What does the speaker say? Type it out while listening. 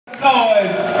noise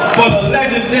for the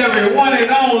legendary one and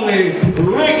only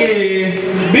Ricky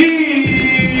B.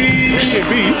 Ricky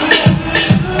B.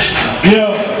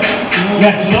 Yo,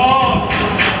 yes, Lord.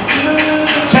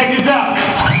 Check this out.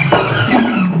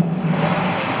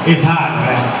 It's hot,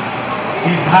 man.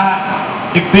 It's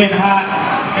hot. It's been hot.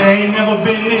 It ain't never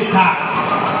been this hot.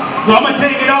 So I'm gonna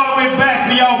take it all the way back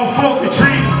to y'all before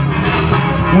Katrina,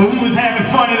 when we was having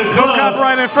fun in the club.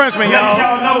 Copyright infringement, y'all. Let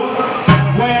y'all know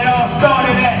where it all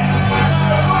started at.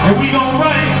 And we gon'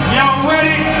 run it. Y'all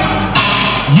ready?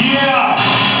 Yeah,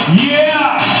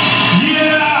 yeah,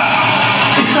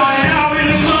 yeah. It started out in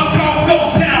the club called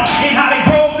Ghost Town. And how they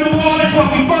broke through all this when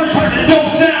we first heard the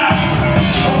dope sound.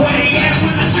 But where they at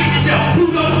was the signature. Who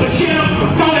knows the shit up?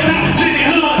 Started out the city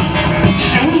hood.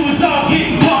 And we was all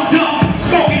getting pumped up.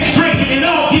 Smoking and drinking and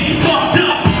all getting fucked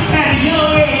up. At a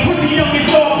young age, with the youngest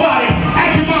all body.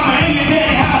 Asking mama and your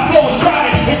daddy how the floor was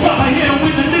crowded. And tell her hit him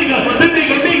with the nigga.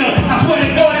 I swear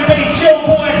to God, if they show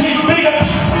boys hit bigger.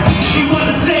 It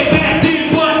wasn't said back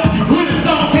then, but when the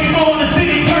song came on, the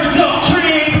city turned up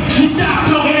trends. We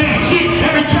stopped talking that shit.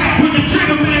 Every track with the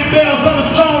Trigger Man bells on the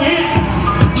song hit.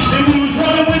 And we was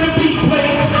running with the beat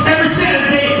play. Every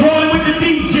Saturday, rolling with the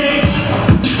DJ.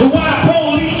 But while the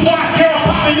police watch girls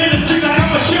popping in the street, like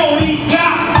I'ma show these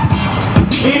cops.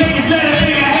 And they can say that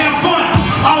nigga have fun.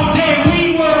 All day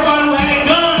we were about who had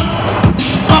guns.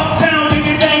 Uptown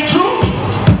nigga ain't true.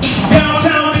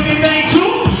 Downtown nigga ain't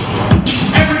true.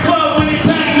 Every club when it's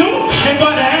back new. They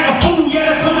about to act a fool, yeah,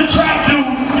 that's what the track do.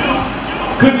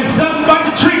 Cause it's something about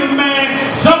the Trigger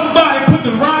Man. Somebody put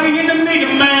the Roddy in the nigga,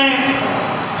 man.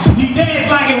 He dance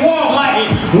like it, walk like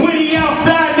it. When he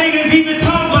outside, niggas even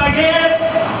talk like it.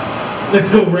 Let's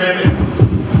go, Rabbit.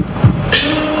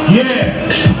 Yeah.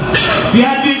 See,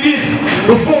 I did this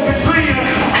before Katrina,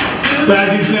 but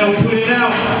I just never put it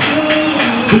out.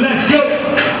 So let's go.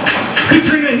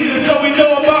 Katrina hit us so we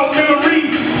know about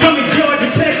memories. Some in Georgia,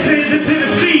 Texas, and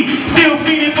Tennessee. Still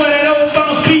feeding for that old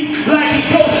bounce beat like it's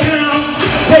Ghost Town.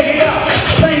 Check it out.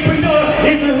 St. Bernard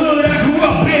is the hood I grew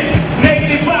up in.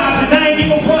 Negative vibes and I ain't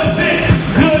even bust it.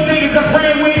 Good niggas I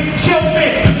ran with, show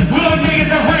me. Good niggas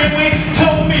I ran with,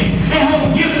 told me. And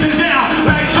hold Gibson down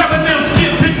like dropping them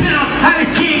skip in town. How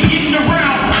this kid getting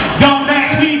around? Don't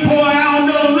ask me, boy, I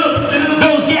don't know. Look,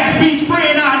 those gas be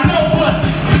spraying, I know, but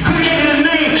creating a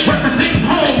name, representing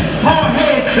home. Hard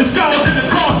head, the scars in the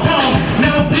crossbone.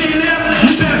 Never been left,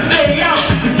 you better stay out.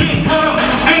 It's getting caught up,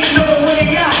 ain't no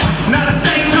way out. Now the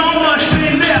same tone, much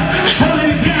in there.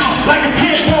 Holding it down like a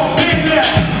 10-ball in there.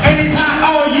 And it's hot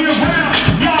all year round.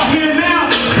 Y'all here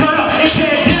now, cut up and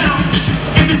tear down.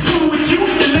 If it's cool with you,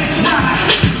 then let's ride.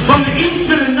 From the east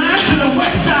to the north to the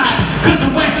west side. Cause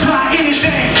the west try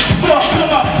anything. For a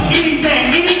come up, anything.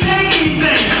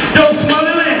 Don't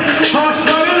smuggle in, hard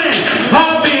struggling.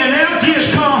 Hard being out,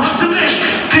 just call hustling.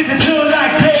 This is hood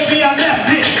like baby, I left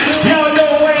it. Y'all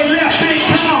know where he left it,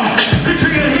 come on. The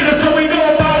Trigger hit us so we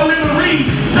know about memories.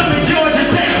 Some in Georgia,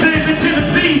 Texas, and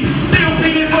Tennessee. Still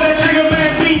thinking for that Trigger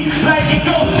Man beat like it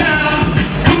Ghost Town.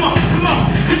 Come on.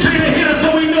 The Trigger hit us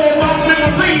so we know about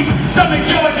memories. Some in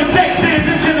Georgia, Texas,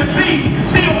 and Tennessee.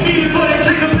 Still feeling for that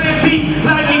Trigger Man beat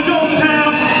like it Ghost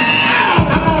Town.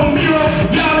 I'm on mirror,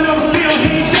 y'all know still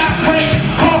headshot play.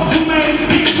 Cross too many,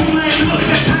 big too late. Look,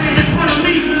 that brand in front of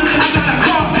me. I gotta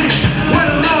cross it. Where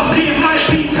the lost being might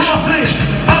be costly.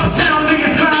 Uptown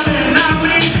niggas driving, not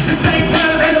me. The same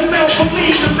time they don't know for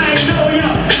me. The Magnolia,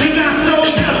 they got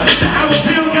soldiers. The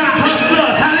Alabama got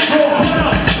hustlers. How they go put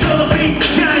up? Still a beat,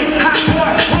 Johnny, hot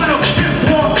boy, run up, fifth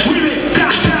war, wheel it,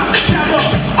 chop up.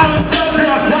 All the club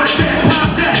girls, watch that, pop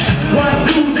that. One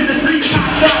dudes in the street,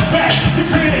 got back. The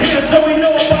Trigger hit us so we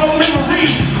know about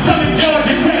memories. Some in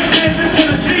Georgia, Texas, and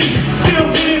Tennessee. Still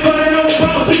feeling for that old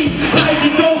bounce beat like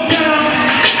it Ghost Town.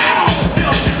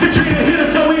 The Trigger hit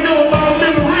us so we know about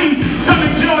memories. Some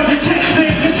in Georgia,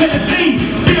 Texas, and Tennessee.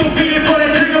 Still feeling for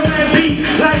that Trigger Man beat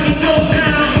like it Ghost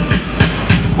Town.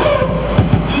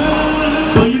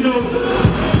 So you know,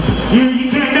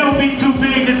 you can't never be too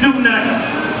big to do nothing.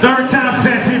 So every time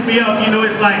Seth hit me up, you know,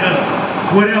 it's like a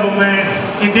whatever, man.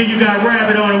 And then you got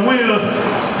Rabbit on the wheels.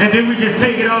 And then we just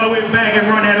take it all the way back and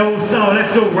run that old song.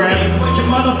 Let's go, Rabbit.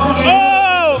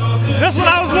 Oh, that's what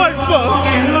I was waiting for.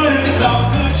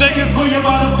 Shake it for your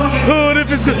motherfucking Hood if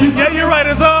it's good. Yeah, you're right,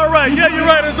 it's alright. Yeah, you're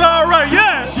right, it's alright.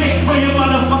 Yeah. shake for your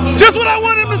motherfucking Just what I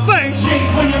wanted him to say. shake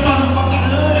for your motherfucking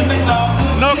hood if it's all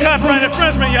good. No copyright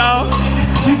infringement, y'all.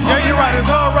 Yeah, you're right, it's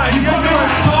alright. Yeah, you're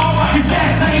right. Cause that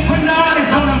St. Bernard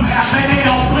is on the map and they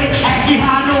don't play. Ask me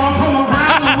how I know I'm from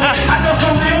around the way. I know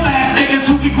some real ass niggas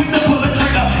who be quick to pull the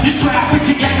trigger. You strap with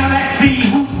your gang, now let's see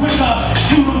who's quicker.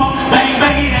 Shoot 'em up, bang,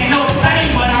 bang, it ain't no thing.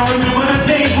 But I remember the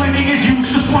days when niggas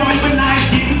used to swing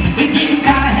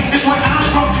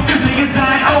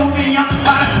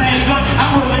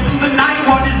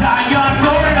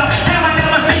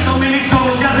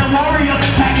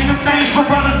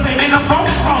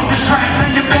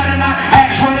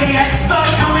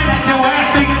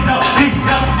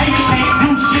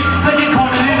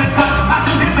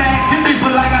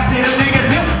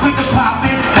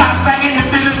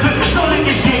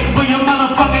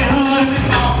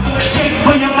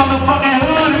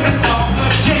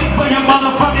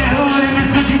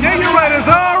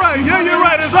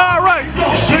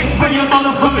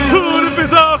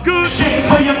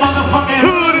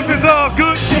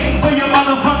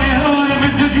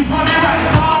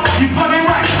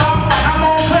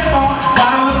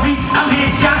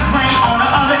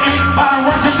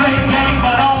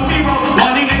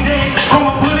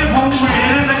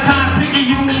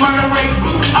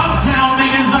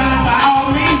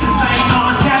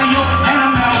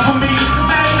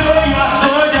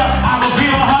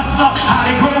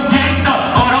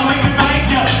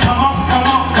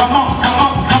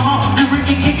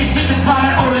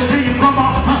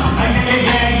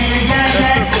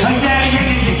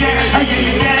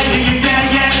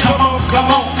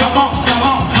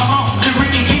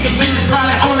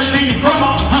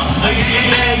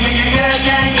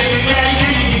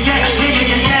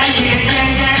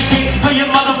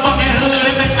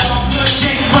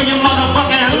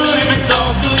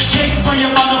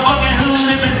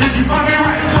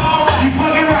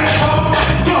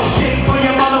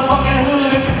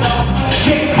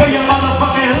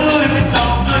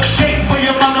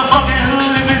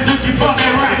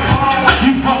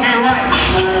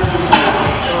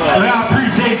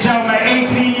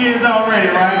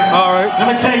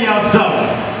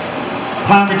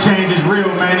Climate change is real,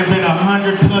 man. It's been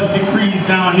 100+ degrees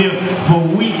down here for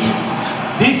weeks.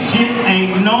 This shit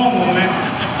ain't normal, man.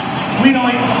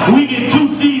 We get 2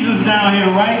 seasons down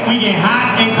here, right? We get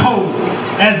hot and cold.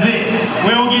 That's it.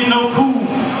 We don't get no cool.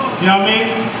 You know what I mean?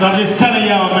 So I'm just telling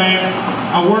y'all, man,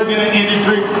 I work in an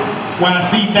industry where I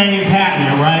see things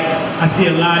happening, right? I see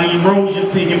a lot of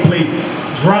erosion taking place.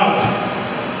 Droughts,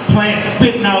 plants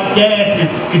spitting out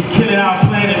gases, is killing our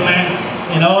planet, man.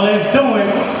 And all that's doing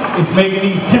is making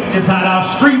these temperatures hot. Our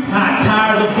streets hot,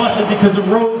 tires are busted because the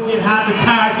roads get hot, the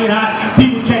tires get hot,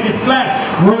 people catching flats,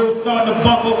 roads starting to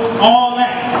buckle, all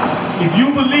that. If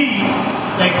you believe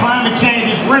that climate change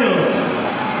is real,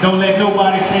 don't let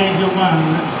nobody change your mind,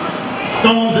 man.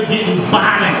 Storms are getting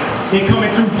violent. They're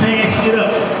coming through, tearing shit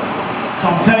up. So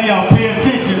I'm telling y'all, pay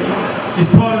attention. It's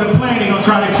part of the plan. They're gonna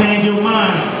try to change your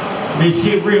mind. This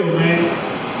shit real, man.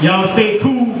 Y'all stay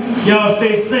cool. Y'all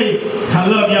stay safe. I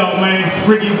love y'all, man.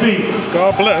 Ricky B.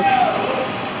 God bless.